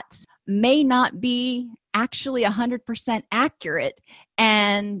thoughts may not be actually 100% accurate,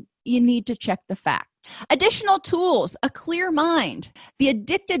 and you need to check the fact. Additional tools, a clear mind. The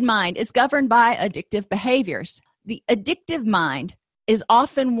addicted mind is governed by addictive behaviors. The addictive mind is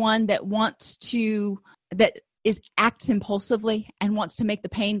often one that acts impulsively and wants to make the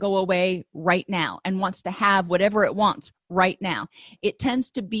pain go away right now and wants to have whatever it wants right now. It tends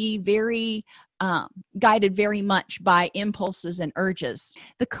to be very guided very much by impulses and urges.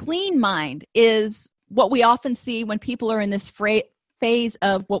 The clean mind is what we often see when people are in this phase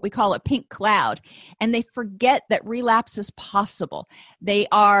of what we call a pink cloud, and they forget that relapse is possible. They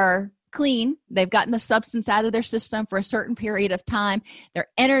are clean. They've gotten the substance out of their system for a certain period of time. Their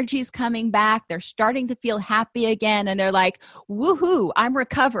energy's coming back. They're starting to feel happy again. And they're like, woohoo, I'm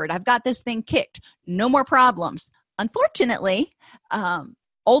recovered. I've got this thing kicked. No more problems. Unfortunately,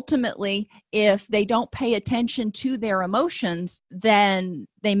 ultimately, if they don't pay attention to their emotions, then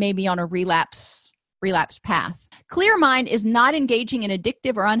they may be on a relapse path. Clear mind is not engaging in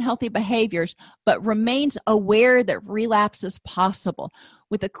addictive or unhealthy behaviors, but remains aware that relapse is possible.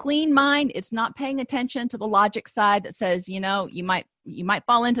 With a clean mind, it's not paying attention to the logic side that says, you might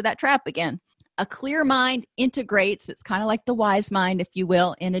fall into that trap again. A clear mind integrates, it's kind of like the wise mind, if you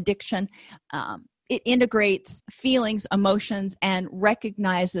will, in addiction. It integrates feelings, emotions, and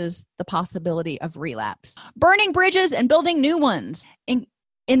recognizes the possibility of relapse. Burning bridges and building new ones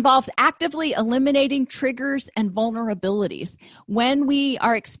involves actively eliminating triggers and vulnerabilities. When we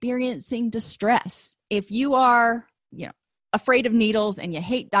are experiencing distress, if you are, afraid of needles and you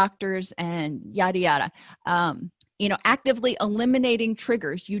hate doctors and yada, yada, actively eliminating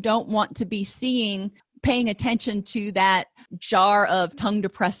triggers. You don't want to be paying attention to that jar of tongue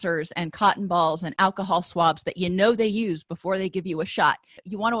depressors and cotton balls and alcohol swabs that they use before they give you a shot.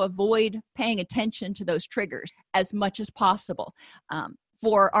 You want to avoid paying attention to those triggers as much as possible.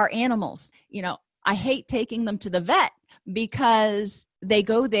 For our animals, I hate taking them to the vet because they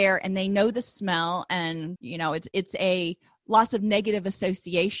go there and they know the smell and, it's a lots of negative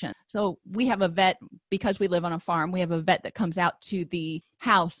association. So we have a vet, because we live on a farm, we have a vet that comes out to the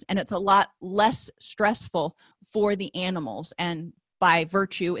house, and it's a lot less stressful for the animals. And by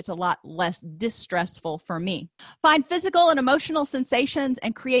virtue, it's a lot less distressful for me. Find physical and emotional sensations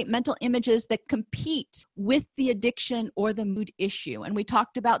and create mental images that compete with the addiction or the mood issue. And we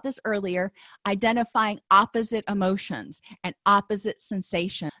talked about this earlier, identifying opposite emotions and opposite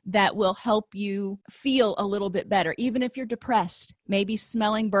sensations that will help you feel a little bit better. Even if you're depressed, maybe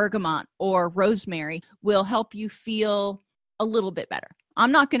smelling bergamot or rosemary will help you feel a little bit better.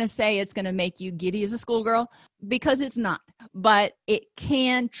 I'm not going to say it's going to make you giddy as a schoolgirl, because it's not, but it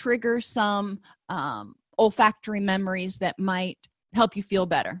can trigger some olfactory memories that might help you feel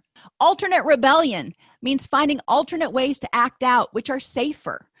better. Alternate rebellion means finding alternate ways to act out, which are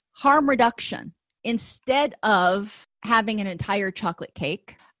safer. Harm reduction. Instead of having an entire chocolate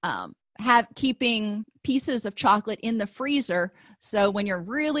cake, keeping pieces of chocolate in the freezer, so when you're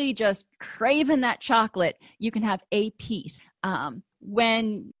really just craving that chocolate, you can have a piece.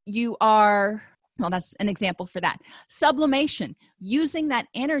 When you are, that's an example for that. Sublimation, using that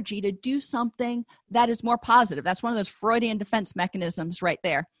energy to do something that is more positive. That's one of those Freudian defense mechanisms right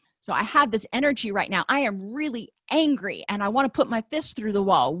there. So I have this energy right now. I am really angry and I want to put my fist through the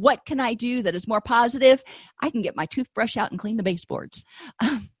wall. What can I do that is more positive? I can get my toothbrush out and clean the baseboards.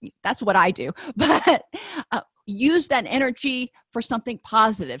 That's what I do. But use that energy for something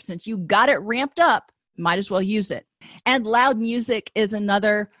positive. Since you got it ramped up, might as well use it. And loud music is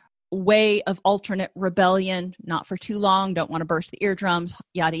another way of alternate rebellion. Not for too long. Don't want to burst the eardrums,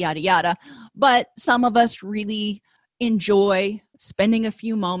 yada, yada, yada. But some of us really enjoy spending a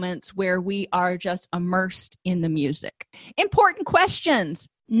few moments where we are just immersed in the music. Important questions.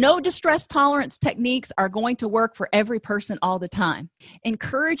 No distress tolerance techniques are going to work for every person all the time.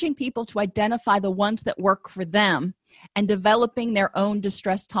 Encouraging people to identify the ones that work for them and developing their own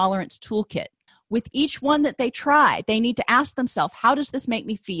distress tolerance toolkit. With each one that they try, they need to ask themselves, how does this make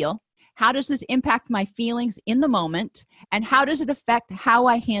me feel? How does this impact my feelings in the moment? And how does it affect how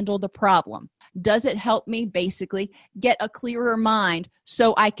I handle the problem? Does it help me basically get a clearer mind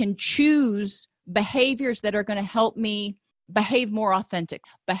so I can choose behaviors that are going to help me behave more authentic,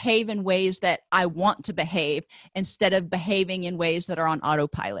 behave in ways that I want to behave instead of behaving in ways that are on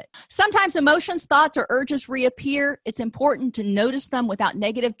autopilot. Sometimes emotions, thoughts, or urges reappear. It's important to notice them without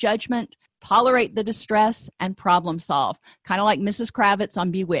negative judgment, tolerate the distress, and problem solve. Kind of like Mrs. Kravitz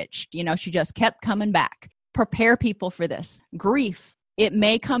on Bewitched. She just kept coming back. Prepare people for this. Grief. It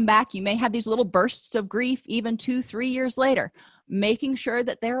may come back. You may have these little bursts of grief even 2-3 years later. Making sure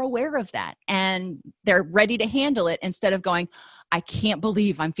that they're aware of that and they're ready to handle it instead of going, I can't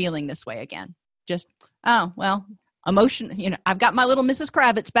believe I'm feeling this way again. Just, emotion, I've got my little Mrs.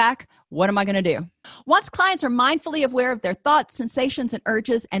 Kravitz back. What am I going to do? Once clients are mindfully aware of their thoughts, sensations, and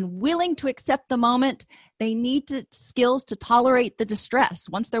urges and willing to accept the moment, they need skills to tolerate the distress.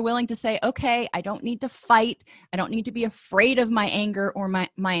 Once they're willing to say, okay, I don't need to fight. I don't need to be afraid of my anger or my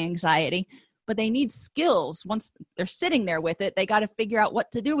anxiety. But they need skills. Once they're sitting there with it, they got to figure out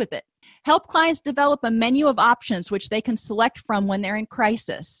what to do with it. Help clients develop a menu of options which they can select from when they're in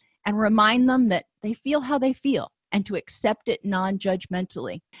crisis, and remind them that they feel how they feel. and to accept it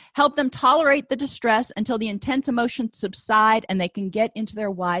non-judgmentally. Help them tolerate the distress until the intense emotions subside and they can get into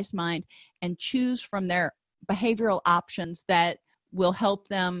their wise mind and choose from their behavioral options that will help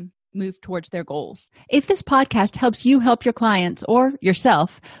them move towards their goals. If this podcast helps you help your clients or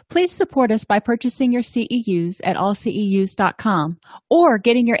yourself, please support us by purchasing your CEUs at allceus.com or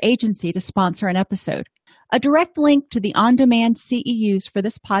getting your agency to sponsor an episode. A direct link to the on-demand CEUs for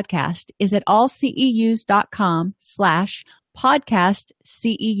this podcast is at allceus.com/podcast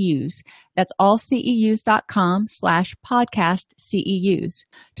CEUs. That's allceus.com/podcast CEUs.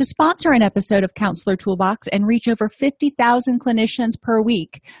 To sponsor an episode of Counselor Toolbox and reach over 50,000 clinicians per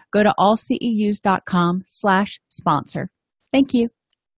week, go to allceus.com/sponsor. Thank you.